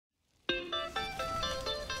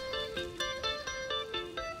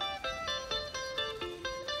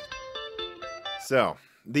So,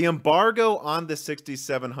 the embargo on the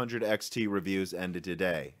 6700 XT reviews ended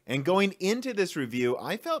today. And going into this review,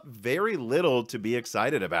 I felt very little to be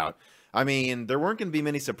excited about. I mean, there weren't going to be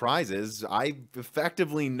many surprises. I've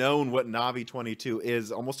effectively known what Navi 22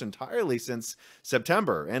 is almost entirely since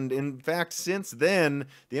September. And in fact, since then,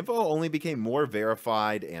 the info only became more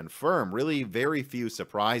verified and firm. Really very few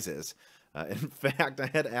surprises. In fact, I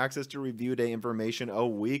had access to review day information a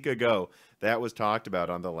week ago that was talked about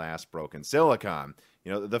on the last Broken Silicon.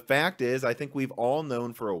 You know, the fact is, I think we've all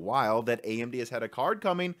known for a while that AMD has had a card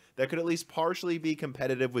coming that could at least partially be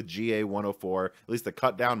competitive with GA104, at least the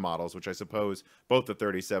cut down models, which I suppose both the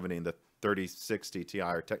 3070 and the 3060 Ti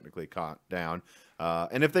are technically cut down.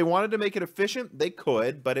 And if they wanted to make it efficient, they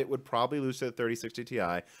could, but it would probably lose to the 3060 Ti.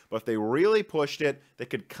 But if they really pushed it, they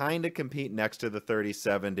could kind of compete next to the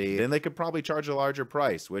 3070. Then they could probably charge a larger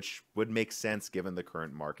price, which would make sense given the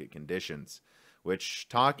current market conditions. Which,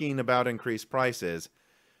 talking about increased prices,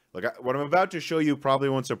 look, what I'm about to show you probably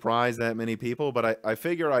won't surprise that many people, but I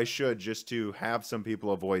figure I should just to have some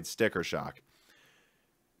people avoid sticker shock.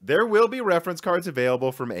 There will be reference cards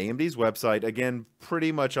available from AMD's website, again,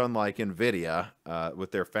 pretty much unlike NVIDIA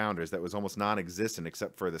with their founders. That was almost non-existent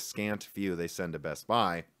except for the scant few they send to Best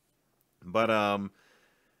Buy. But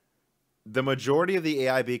the majority of the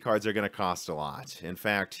AIB cards are going to cost a lot. In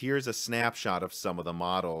fact, here's a snapshot of some of the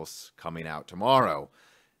models coming out tomorrow.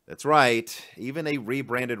 That's right, even a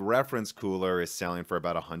rebranded reference cooler is selling for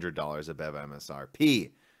about $100 above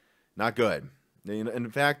MSRP. Not good.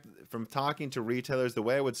 In fact, from talking to retailers, the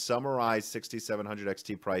way I would summarize 6700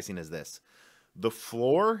 XT pricing is this. The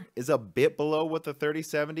floor is a bit below what the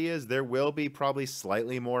 3070 is. There will be probably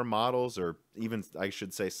slightly more models, or even, I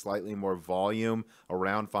should say, slightly more volume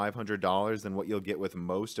around $500 than what you'll get with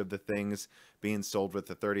most of the things being sold with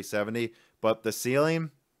the 3070. But the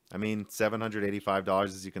ceiling, I mean, $785,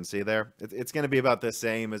 as you can see there, it's going to be about the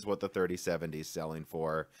same as what the 3070 is selling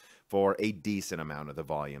for a decent amount of the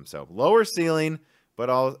volume. So lower ceiling, but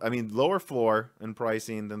lower floor in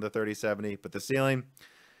pricing than the 3070, but the ceiling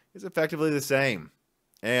is effectively the same.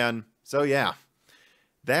 And so, yeah,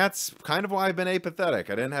 that's kind of why I've been apathetic.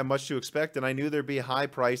 I didn't have much to expect, and I knew there'd be high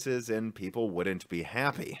prices and people wouldn't be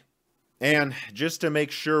happy. And just to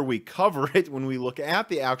make sure we cover it when we look at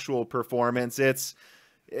the actual performance, it's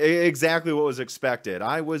exactly what was expected.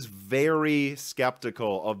 I was very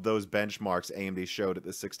skeptical of those benchmarks AMD showed at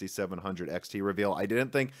the 6700 XT reveal. I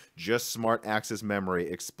didn't think just smart access memory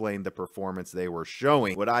explained the performance they were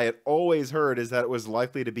showing. What I had always heard is that it was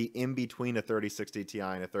likely to be in between a 3060 Ti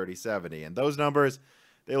and a 3070. And those numbers,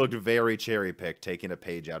 they looked very cherry-picked, taking a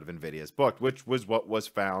page out of NVIDIA's book, which was what was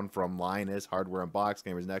found from Linus, Hardware Unboxed,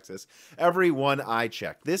 Gamers Nexus, everyone I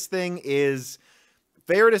checked. This thing is,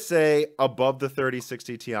 fair to say, above the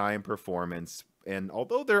 3060 Ti in performance, and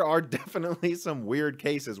although there are definitely some weird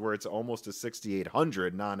cases where it's almost a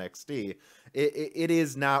 6800 non-XT, it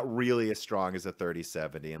is not really as strong as a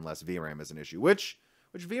 3070 unless VRAM is an issue, which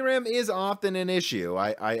VRAM is often an issue.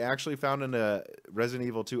 I actually found in a Resident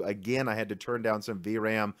Evil 2, again, I had to turn down some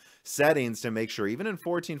VRAM settings to make sure, even in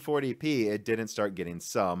 1440p, it didn't start getting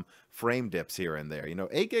some frame dips here and there. You know,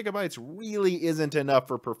 8 gigabytes really isn't enough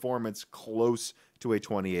for performance close to a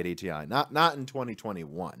 2080 Ti, not in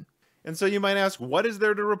 2021. And so you might ask, what is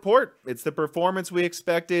there to report? It's the performance we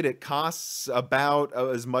expected. It costs about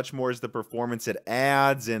as much more as the performance it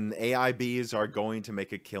adds, and AIBs are going to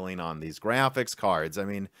make a killing on these graphics cards. I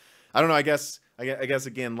mean, I don't know, I guess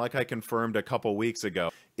again, like I confirmed a couple weeks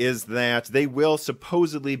ago, is that they will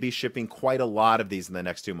supposedly be shipping quite a lot of these in the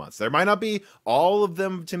next 2 months. There might not be all of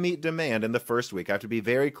them to meet demand in the first week. I have to be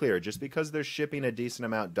very clear. Just because they're shipping a decent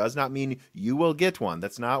amount does not mean you will get one.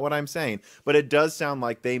 That's not what I'm saying. But it does sound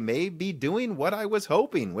like they may be doing what I was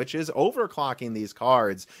hoping, which is overclocking these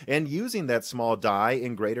cards and using that small die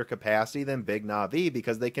in greater capacity than Big Navi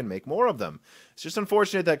because they can make more of them. It's just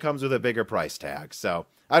unfortunate that comes with a bigger price tag. So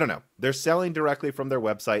I don't know. They're selling directly from their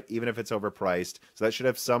website, even if it's overpriced. So that should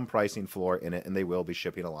have some pricing floor in it, and they will be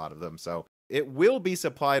shipping a lot of them. So it will be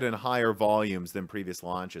supplied in higher volumes than previous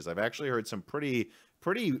launches. I've actually heard some pretty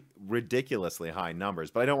ridiculously high numbers,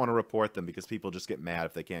 but I don't want to report them because people just get mad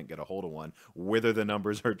if they can't get a hold of one, whether the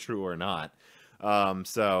numbers are true or not.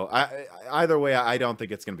 So either way, I don't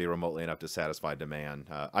think it's going to be remotely enough to satisfy demand.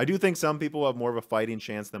 I do think some people have more of a fighting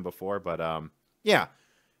chance than before, but yeah.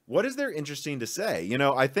 What is there interesting to say? You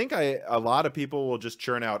know, I think a lot of people will just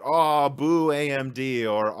churn out, "Oh, boo AMD,"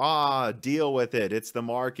 or deal with it. It's the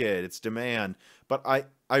market, it's demand. But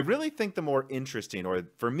I really think the more interesting, or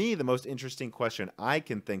for me, the most interesting question I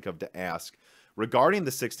can think of to ask regarding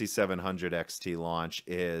the 6700 XT launch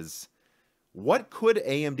is, what could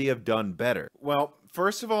AMD have done better? Well,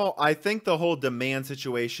 First of all, I think the whole demand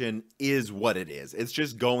situation is what it is. It's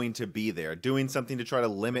just going to be there. Doing something to try to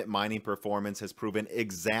limit mining performance has proven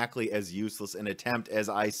exactly as useless an attempt as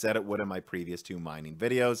I said it would in my previous 2 mining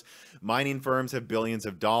videos. Mining firms have billions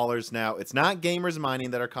of dollars now. It's not gamers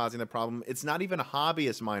mining that are causing the problem. It's not even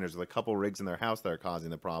hobbyist miners with a couple rigs in their house that are causing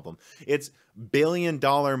the problem. It's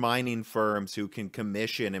billion-dollar mining firms who can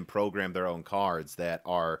commission and program their own cards that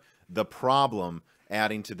are the problem,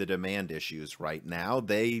 adding to the demand issues right now.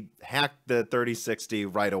 They hacked the 3060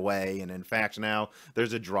 right away, and in fact now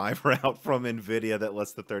there's a driver out from NVIDIA that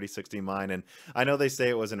lets the 3060 mine, and I know they say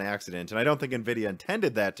it was an accident, and I don't think NVIDIA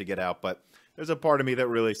intended that to get out, but there's a part of me that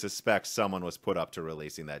really suspects someone was put up to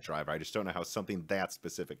releasing that driver. I just don't know how something that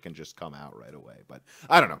specific can just come out right away, but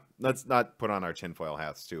I don't know. Let's not put on our tinfoil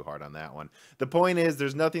hats too hard on that one. The point is,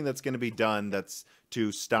 there's nothing that's going to be done that's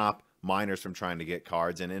to stop miners from trying to get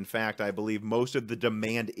cards, and in fact I believe most of the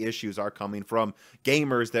demand issues are coming from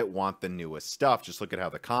gamers that want the newest stuff. Just look at how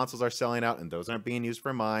the consoles are selling out, and those aren't being used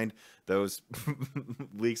for mined. Those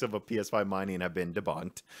leaks of a PS5 mining have been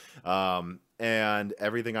debunked, and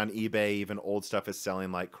everything on eBay, even old stuff, is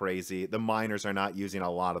selling like crazy. The miners are not using a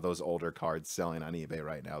lot of those older cards selling on eBay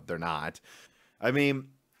right now. They're not. I mean,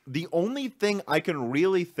 the only thing I can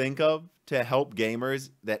really think of to help gamers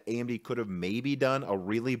that AMD could have maybe done a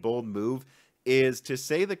really bold move is to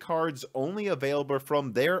say the card's only available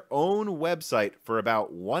from their own website for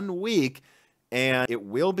about 1 week, and it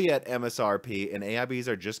will be at MSRP, and AIBs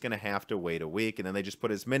are just going to have to wait a week, and then they just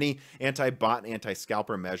put as many anti-bot and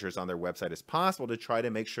anti-scalper measures on their website as possible to try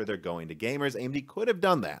to make sure they're going to gamers. AMD could have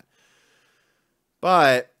done that.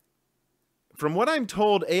 But from what I'm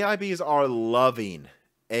told, AIBs are loving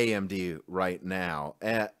AMD right now.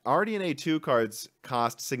 RDNA 2 cards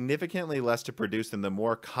cost significantly less to produce than the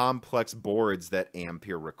more complex boards that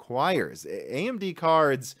Ampere requires. AMD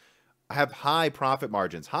cards have high profit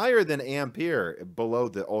margins, higher than Ampere, below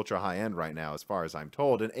the ultra high end right now, as far as I'm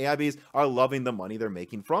told. And AIBs are loving the money they're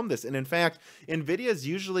making from this. And in fact, NVIDIA's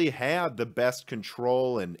usually had the best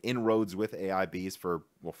control and inroads with AIBs for,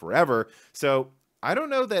 well, forever. So I don't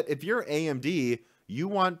know that if you're AMD, you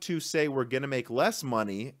want to say we're going to make less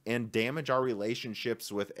money and damage our relationships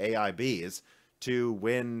with AIBs to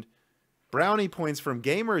win brownie points from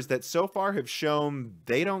gamers that so far have shown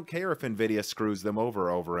they don't care if NVIDIA screws them over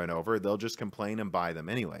and over. They'll just complain and buy them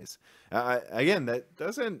anyways. Again, that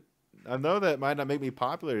doesn't... I know that might not make me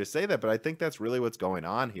popular to say that, but I think that's really what's going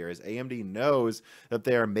on here is AMD knows that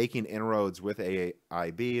they are making inroads with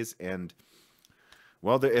AIBs, and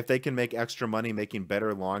well, if they can make extra money making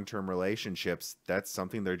better long-term relationships, that's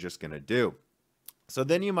something they're just going to do. So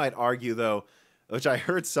then you might argue, though, which I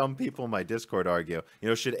heard some people in my Discord argue, you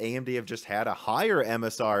know, should AMD have just had a higher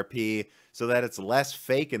MSRP so that it's less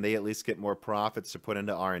fake and they at least get more profits to put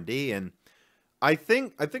into R&D? And I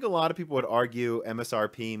think a lot of people would argue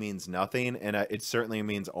MSRP means nothing, and it certainly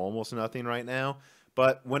means almost nothing right now.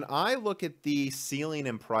 But when I look at the ceiling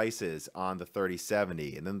and prices on the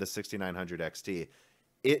 3070 and then the 6900 XT,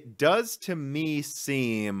 it does to me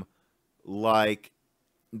seem like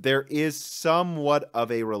there is somewhat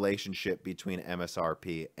of a relationship between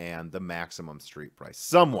MSRP and the maximum street price.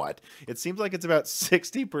 Somewhat. It seems like it's about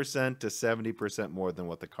 60% to 70% more than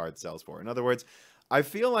what the card sells for. In other words, I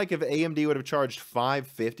feel like if AMD would have charged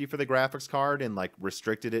 $550 for the graphics card and like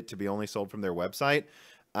restricted it to be only sold from their website,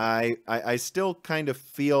 I still kind of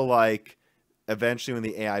feel like eventually when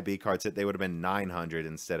the AIB cards hit, they would have been $900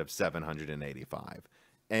 instead of $785.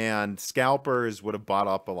 And scalpers would have bought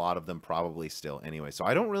up a lot of them probably still anyway. So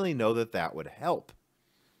I don't really know that that would help.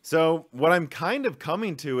 So what I'm kind of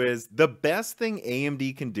coming to is the best thing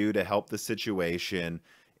AMD can do to help the situation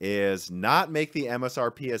is not make the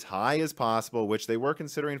MSRP as high as possible, which they were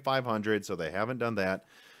considering 500, so they haven't done that.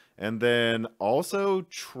 And then also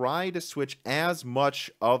try to switch as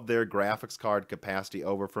much of their graphics card capacity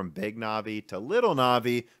over from big Navi to little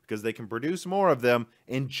Navi because they can produce more of them,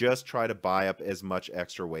 and just try to buy up as much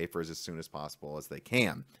extra wafers as soon as possible as they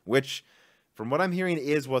can, which from what I'm hearing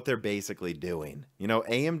is what they're basically doing. You know,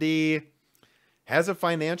 AMD has a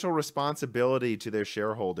financial responsibility to their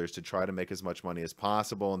shareholders to try to make as much money as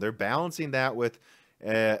possible, and they're balancing that with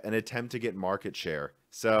an attempt to get market share.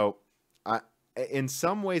 So in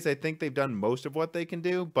some ways, I think they've done most of what they can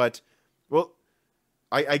do, but, well,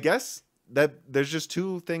 I guess that there's just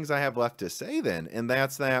 2 things I have left to say then, and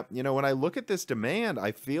that's that, you know, when I look at this demand,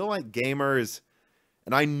 I feel like gamers,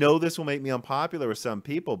 and I know this will make me unpopular with some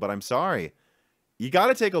people, but I'm sorry, you got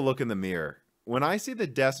to take a look in the mirror. When I see the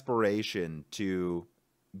desperation to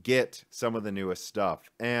get some of the newest stuff,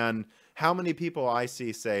 and how many people I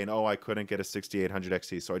see saying, oh, I couldn't get a 6800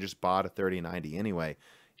 XT, so I just bought a 3090 anyway,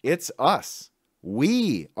 it's us.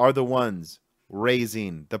 We are the ones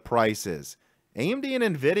raising the prices. AMD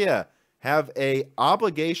and Nvidia have a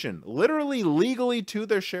obligation, literally legally, to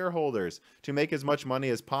their shareholders to make as much money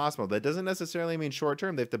as possible. That doesn't necessarily mean short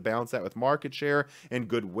term. They have to balance that with market share and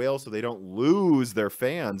goodwill so they don't lose their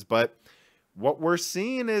fans. But what we're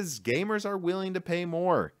seeing is gamers are willing to pay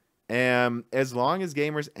more. And as long as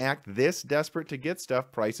gamers act this desperate to get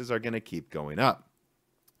stuff, prices are going to keep going up.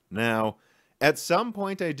 Now, at some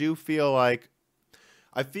point, I feel like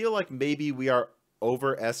maybe we are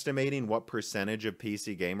overestimating what percentage of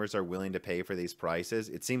PC gamers are willing to pay for these prices.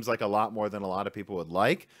 It seems like a lot more than a lot of people would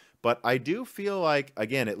like, but I do feel like,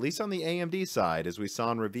 again, at least on the AMD side, as we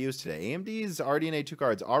saw in reviews today, AMD's RDNA 2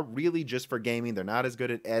 cards are really just for gaming. They're not as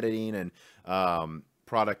good at editing and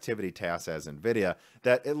productivity tasks as NVIDIA,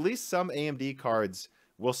 that at least some AMD cards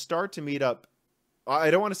will start to meet up.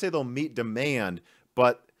 I don't want to say they'll meet demand,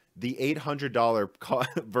 but the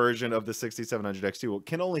 $800 version of the 6700 XT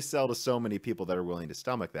can only sell to so many people that are willing to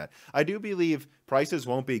stomach that. I do believe prices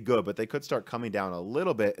won't be good, but they could start coming down a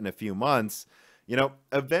little bit in a few months. You know,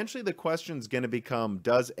 eventually the question is going to become,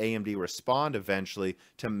 does AMD respond eventually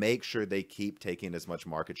to make sure they keep taking as much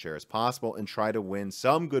market share as possible and try to win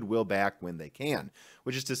some goodwill back when they can?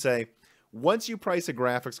 Which is to say, once you price a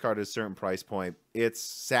graphics card at a certain price point, it's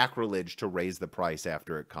sacrilege to raise the price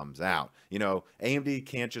after it comes out. You know, AMD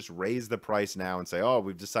can't just raise the price now and say, oh,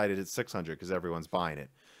 we've decided it's 600 because everyone's buying it.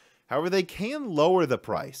 However, they can lower the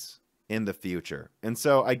price in the future. And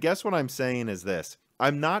so I guess what I'm saying is this.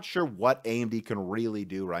 I'm not sure what AMD can really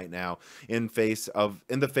do right now in the face of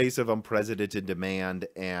unprecedented demand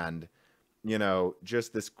and, you know,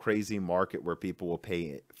 just this crazy market where people will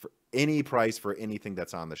pay for any price for anything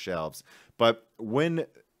that's on the shelves. But when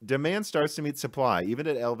demand starts to meet supply, even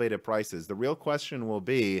at elevated prices, the real question will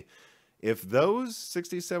be, if those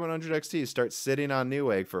 6700 XTs start sitting on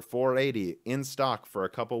Newegg for $480 in stock for a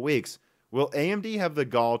couple weeks, will AMD have the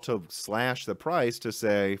gall to slash the price to,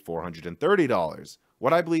 say, $430?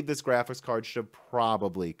 What I believe this graphics card should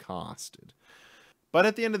probably costed. But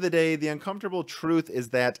at the end of the day, the uncomfortable truth is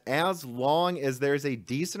that as long as there's a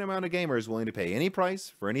decent amount of gamers willing to pay any price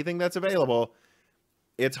for anything that's available,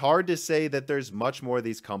 it's hard to say that there's much more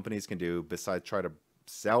these companies can do besides try to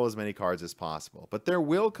sell as many cards as possible. But there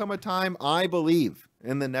will come a time, I believe,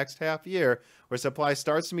 in the next half year where supply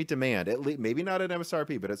starts to meet demand, at least maybe not at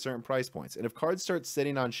MSRP, but at certain price points. And if cards start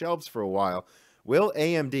sitting on shelves for a while, will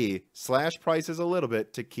AMD slash prices a little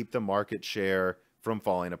bit to keep the market share from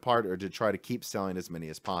falling apart or to try to keep selling as many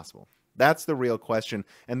as possible? That's the real question,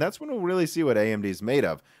 and that's when we'll really see what AMD is made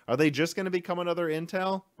of. Are they just going to become another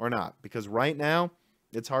Intel or not? Because right now,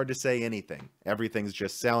 it's hard to say anything. Everything's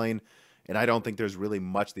just selling, and I don't think there's really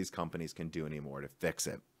much these companies can do anymore to fix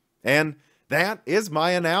it. And that is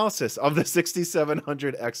my analysis of the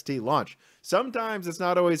 6700 XT launch. Sometimes it's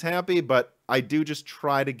not always happy, but I do just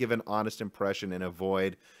try to give an honest impression and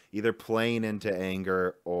avoid either playing into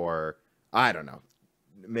anger or, I don't know,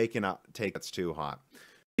 making a take that's too hot.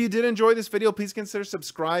 If you did enjoy this video, please consider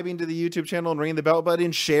subscribing to the YouTube channel and ringing the bell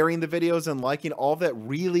button, sharing the videos and liking. All that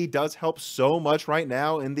really does help so much right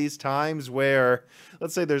now in these times where,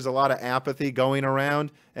 let's say, there's a lot of apathy going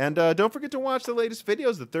around. And don't forget to watch the latest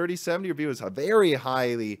videos. The 3070 review is very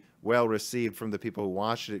highly well received from the people who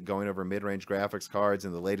watched it, going over mid-range graphics cards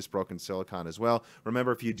and the latest broken silicon as well.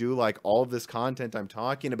 Remember, if you do like all of this content I'm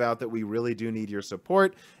talking about, that we really do need your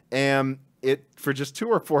support. And for just $2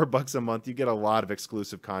 or $4 a month, you get a lot of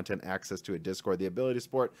exclusive content, access to a Discord, the ability to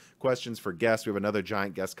support questions for guests. We have another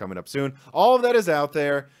giant guest coming up soon. All of that is out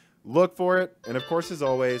there. Look for it. And of course, as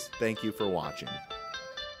always, thank you for watching.